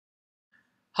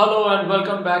Hello and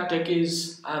welcome back,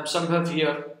 Techies. I'm Sambhav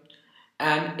here,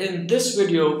 and in this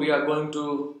video we are going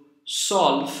to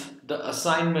solve the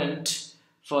assignment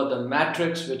for the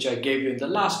matrix which I gave you in the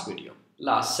last video,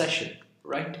 last session,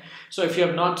 right? So if you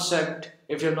have not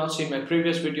seen my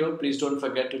previous video, please don't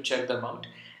forget to check them out,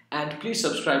 and please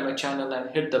subscribe my channel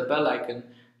and hit the bell icon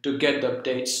to get the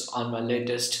updates on my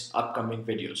latest upcoming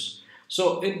videos.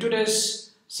 So in today's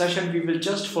session, we will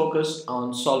just focus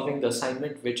on solving the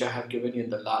assignment which I have given you in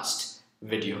the last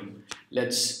video.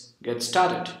 Let's get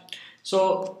started.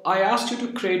 So I asked you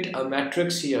to create a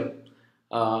matrix here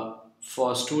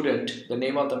for student. The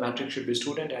name of the matrix should be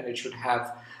student, and it should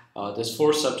have this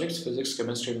four subjects: physics,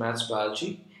 chemistry, maths,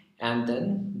 biology, and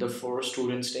then the four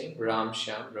students' name: Ram,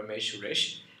 Shyam, Ramesh,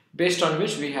 Suresh, based on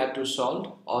which we had to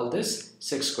solve all these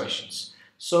 6 questions.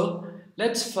 So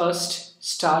let's first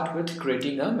start with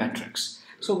creating a matrix.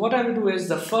 So what I will do is,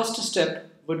 the first step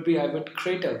would be I would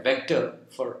create a vector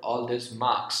for all these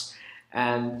marks,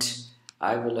 and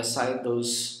I will assign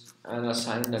those and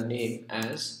assign the name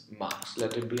as marks.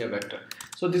 Let it be a vector.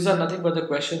 So these are nothing but the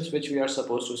questions which we are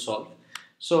supposed to solve.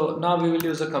 So now we will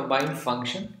use a combine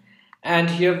function, and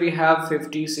here we have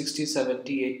 50, 60,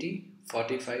 70, 80,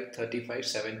 45, 35,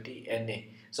 70, NA.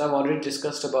 So I've already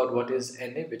discussed about what is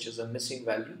NA, which is a missing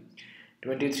value.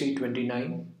 23,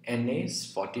 29, NA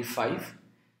is 45,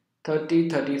 30,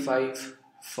 35,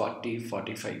 40,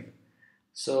 45.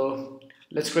 So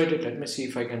let's create it. Let me see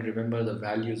if I can remember the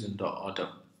values in the order.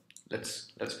 Let's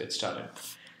get started.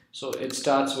 So it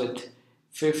starts with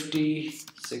 50,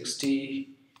 60,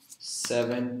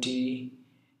 70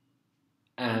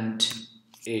 and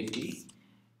 80.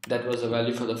 That was the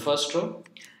value for the first row,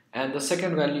 and the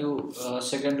second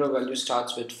row value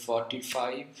starts with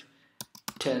 45,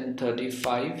 10,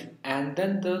 35, and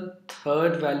then the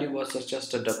third value was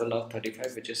just a double of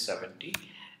 35, which is 70,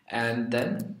 and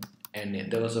then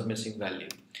there was a missing value.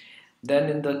 Then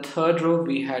in the third row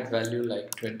we had value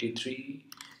like 23,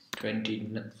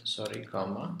 29,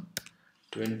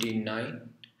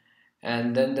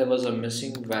 and then there was a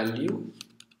missing value,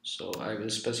 so I will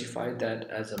specify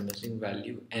that as a missing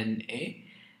value NA,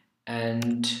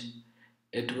 and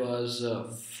it was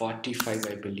 45,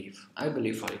 I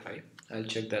believe 45. I'll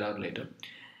check that out later.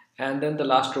 And then the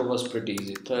last row was pretty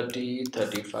easy: 30,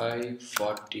 35,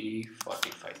 40,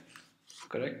 45.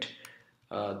 Correct.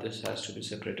 This has to be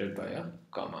separated by a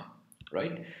comma,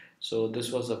 right? So this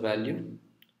was the value.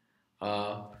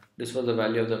 This was the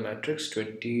value of the matrix: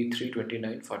 23,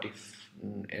 29, 40,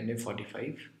 NA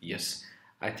 45. Yes,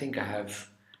 I think I have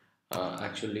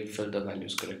actually filled the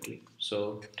values correctly.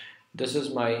 So this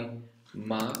is my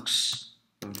marks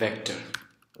vector,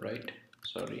 right?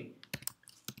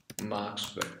 Marks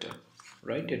vector,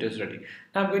 right? It is ready.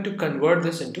 Now I'm going to convert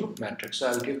this into matrix. So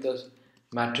I'll give the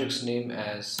matrix name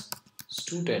as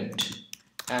student,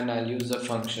 and I'll use the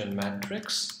function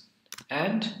matrix,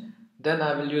 and then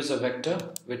I will use a vector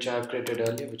which I have created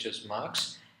earlier, which is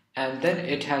marks, and then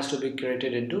it has to be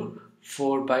created into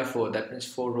 4 by 4. That means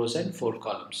 4 rows and 4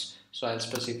 columns. So I'll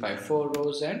specify 4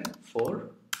 rows and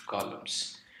 4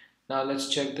 columns. Now let's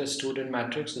check the student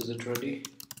matrix. Is it ready?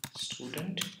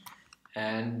 Student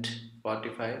and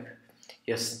 45.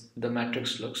 Yes, the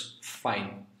matrix looks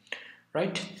fine,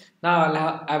 right? Now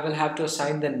I will have to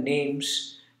assign the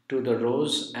names to the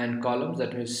rows and columns,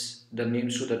 that means the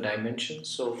names to the dimensions.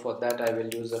 So for that I will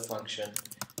use the function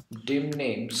dim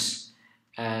names,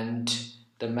 and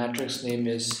the matrix name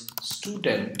is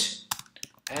student,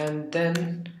 and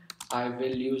then I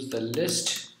will use the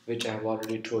list, which I have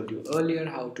already told you earlier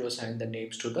how to assign the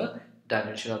names to the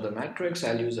dimension of the matrix.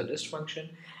 I'll use the list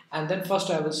function, and then first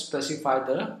I will specify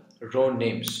the row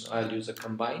names. I'll use a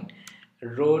combine.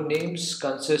 Row names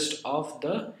consist of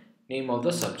the name of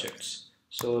the subjects.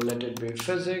 So let it be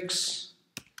physics,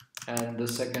 and the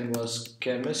second was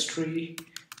chemistry,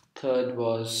 third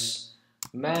was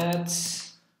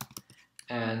maths,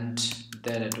 and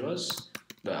then it was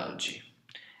biology.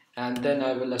 And then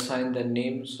I will assign the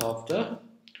names of the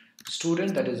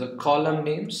student, that is a column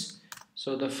names.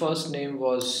 So the first name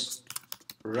was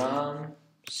Ram,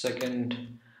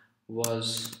 second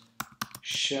was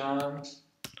Shah,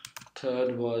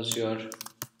 third was your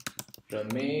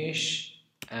Ramesh,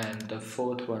 and the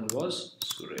fourth one was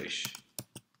Suresh,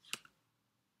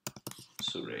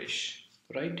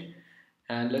 right?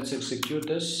 And let's execute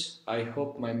this. I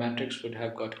hope my matrix would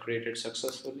have got created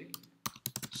successfully.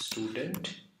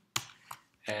 Student,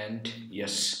 and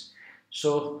yes.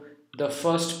 So the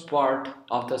first part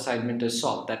of the assignment is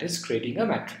solved, that is creating a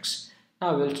matrix.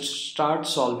 Now we'll start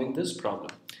solving this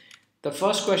problem. The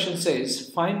first question says,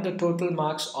 find the total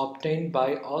marks obtained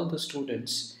by all the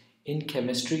students in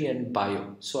chemistry and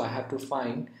bio. So I have to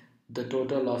find the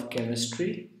total of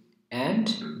chemistry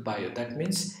and bio. That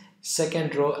means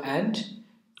second row and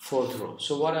fourth row.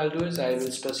 So what I'll do is I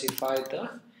will specify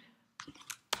the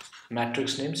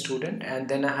matrix name student, and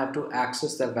then I have to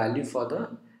access the value for the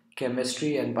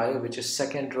chemistry and bio, which is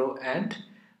second row and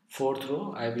fourth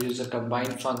row. I will use a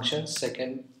combined function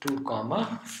second 2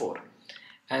 comma 4,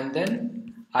 and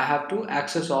then I have to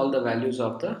access all the values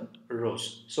of the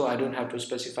rows, so I don't have to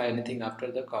specify anything after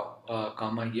the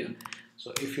comma here.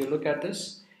 So if you look at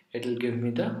this, it will give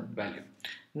me the value.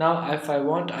 Now if I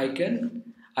want,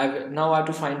 now I have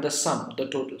to find the sum, the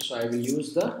total. So I will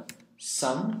use the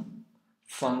sum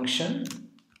function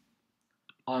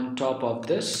on top of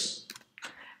this,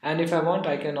 and if I want,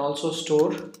 I can also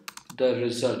store the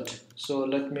result. So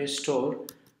let me store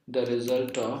the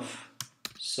result of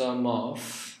sum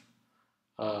of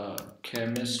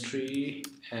chemistry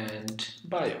and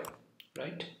bio,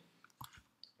 right?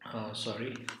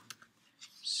 Sorry,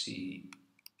 CHEM,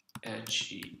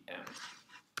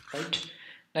 right?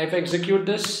 Now if I execute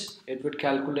this, it would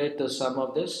calculate the sum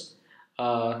of this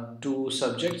two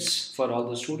subjects for all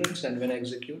the students, and when I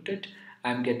execute it,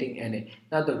 I'm getting NA.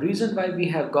 Now the reason why we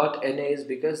have got NA is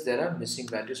because there are missing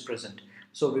values present.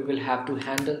 So we will have to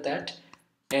handle that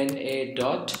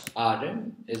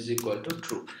na.rm is equal to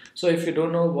true. So if you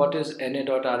don't know what is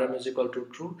na.rm is equal to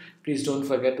true, please don't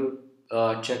forget to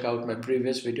check out my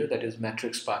previous video, that is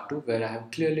matrix part 2, where I have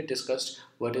clearly discussed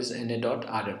what is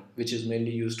na.rm, which is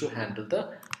mainly used to handle the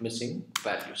missing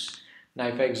values. Now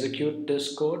if I execute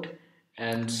this code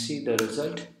and see the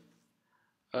result,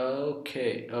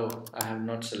 okay, oh, I have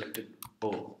not selected,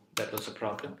 oh, that was a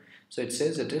problem. So it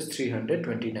says it is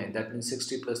 329. That means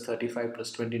 60 plus 35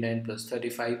 plus 29 plus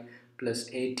 35 plus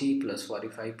 80 plus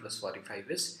 45 plus 45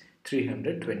 is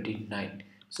 329.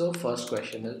 So first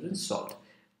question has been solved.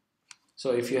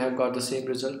 So if you have got the same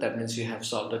result, that means you have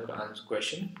solved the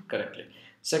question correctly.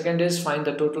 Second is find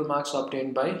the total marks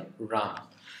obtained by Ram.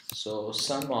 So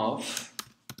sum of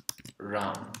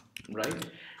Ram, right?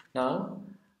 Now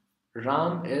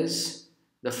Ram is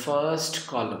the first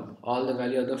column, all the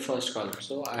value of the first column.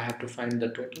 So I have to find the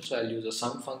total. So I'll use a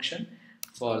sum function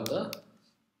for the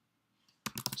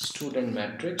student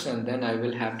matrix, and then I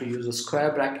will have to use a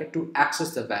square bracket to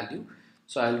access the value.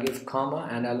 So I'll give comma,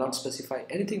 and I'll not specify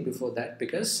anything before that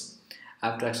because I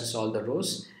have to access all the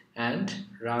rows, and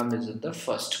Ram is in the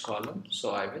first column. So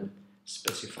I will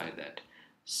specify that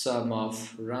sum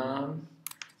of Ram,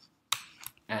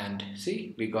 and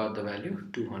see, we got the value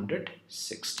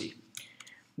 260.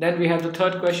 Then we have the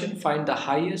third question, find the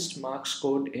highest mark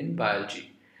scored in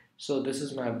biology. So this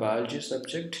is my biology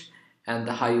subject, and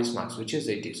the highest marks, which is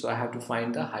 80. So I have to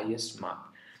find the highest mark.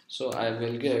 So I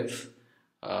will give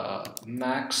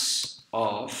max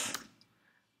of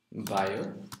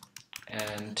bio,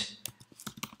 and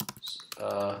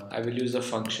I will use the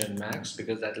function max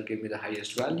because that will give me the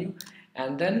highest value,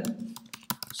 and then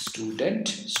student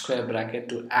square bracket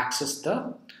to access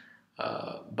the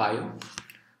bio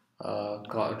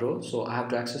row. So I have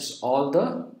to access all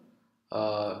the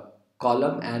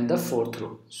column and the fourth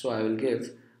row. So I will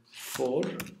give 4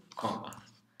 comma,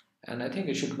 and I think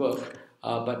it should work,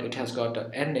 but it has got a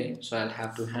NA, so I'll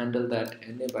have to handle that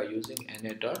NA by using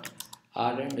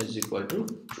na.rm is equal to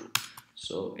true.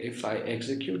 So if I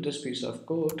execute this piece of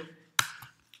code,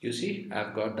 you see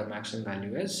I've got the maximum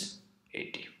value as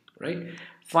 80, right?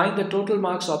 Find the total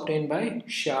marks obtained by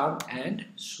Shah and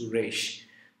Suresh.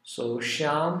 So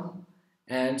Shah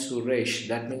and Suresh,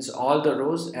 that means all the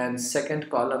rows and second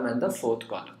column and the fourth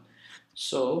column.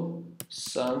 So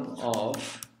sum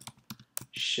of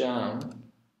Shah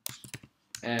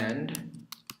and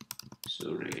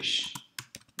Suresh,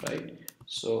 right?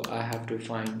 So I have to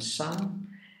find sum,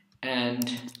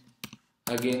 and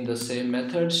again the same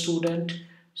method, student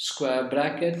square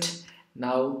bracket.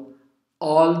 Now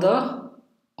all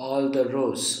the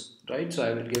rows, right? So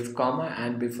I will give comma,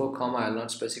 and before comma I will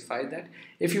not specify that.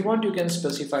 If you want, you can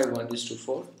specify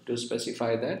 1:4 to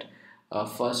specify that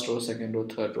first row, second row,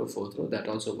 third row, fourth row. That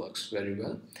also works very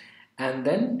well. And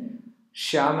then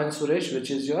Shyam and Suresh,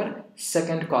 which is your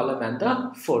second column and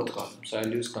the fourth column. So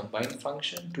I'll use combine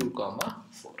function 2 comma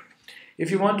 4.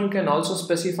 If you want, you can also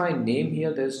specify name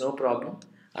here. There is no problem.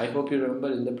 I hope you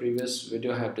remember in the previous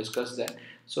video I have discussed that.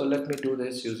 So let me do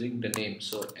this using the name.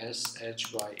 So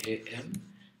SHYAM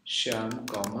Shyam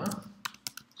comma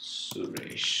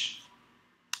Suresh,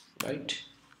 right?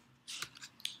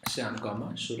 Shyam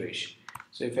comma Suresh.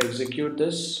 So if I execute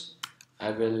this,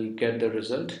 I will get the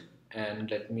result,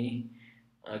 and let me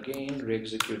again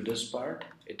re-execute this part.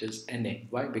 It is NA.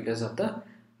 Why? Because of the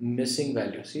missing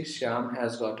value. See, Shyam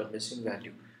has got a missing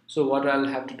value, So what I'll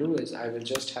have to do is I will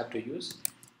just have to use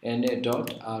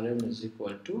na.rm is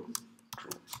equal to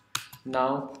true.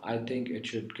 Now I think it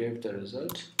should give the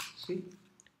result. See,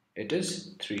 it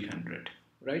is 300,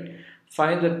 right?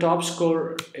 Find the top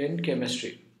score in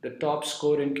chemistry. The top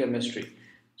score in chemistry.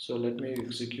 So let me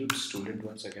execute student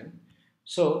once again.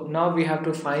 So now we have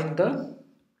to find the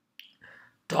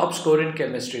top score in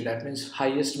chemistry. That means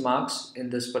highest marks in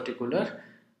this particular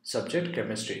subject,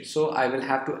 chemistry. So I will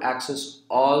have to access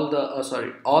all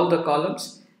the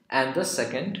columns and the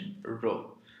second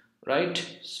row, right?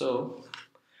 So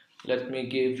let me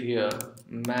give here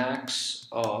max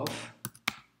of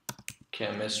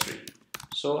chemistry.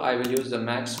 So I will use the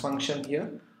max function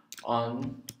here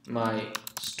on my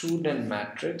student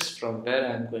matrix, from where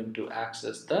I'm going to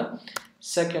access the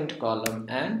second column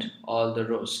and all the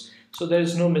rows. So there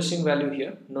is no missing value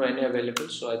here, no any available,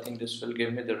 so I think this will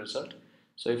give me the result.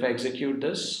 So if I execute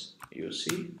this, you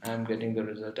see I'm getting the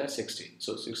result as 60.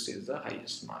 So 60 is the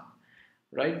highest mark,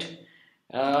 right?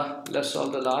 Let's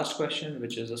solve the last question,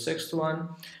 which is the sixth one.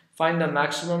 Find the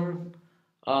maximum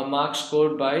marks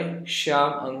scored by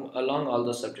Shah along all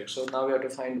the subjects. So now we have to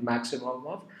find maximum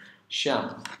of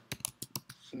Shah.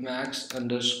 Max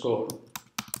underscore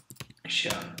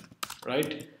Shah,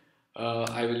 right?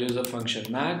 I will use the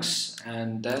function max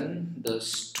and then the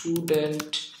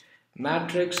student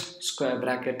matrix square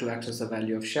bracket to access the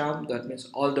value of Shah. That means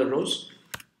all the rows.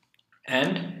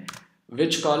 And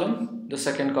which column? The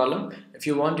second column. If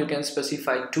you want, you can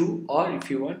specify 2, or if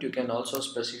you want, you can also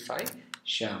specify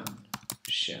Sham,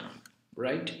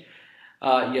 right?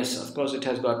 Yes, of course, it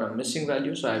has got a missing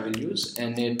value, so I will use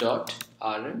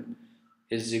na.rm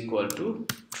is equal to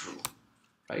true,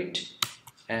 right?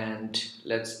 And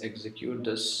let's execute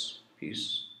this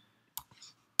piece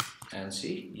and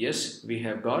see. Yes, we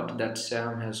have got that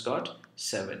Sam has got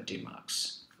 70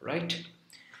 marks, right?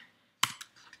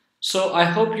 So I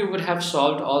hope you would have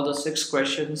solved all the 6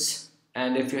 questions,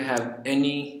 and if you have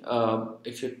any,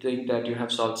 if you think that you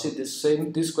have solved, see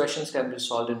these questions can be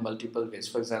solved in multiple ways.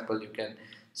 For example, you can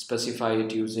specify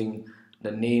it using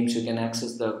the names, you can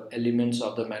access the elements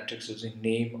of the matrix using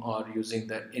name or using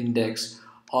the index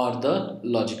or the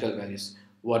logical values,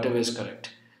 whatever is correct.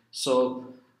 So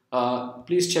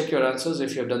please check your answers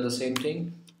if you have done the same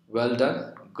thing. Well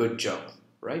done, good job,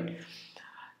 right?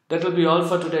 That will be all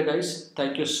for today, guys.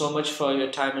 Thank you so much for your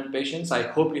time and patience. I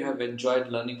hope you have enjoyed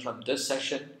learning from this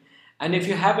session. And if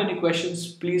you have any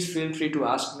questions, please feel free to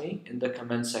ask me in the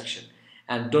comment section.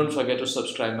 And don't forget to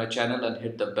subscribe my channel and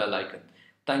hit the bell icon.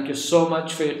 Thank you so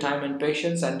much for your time and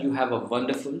patience, and you have a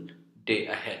wonderful day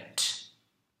ahead.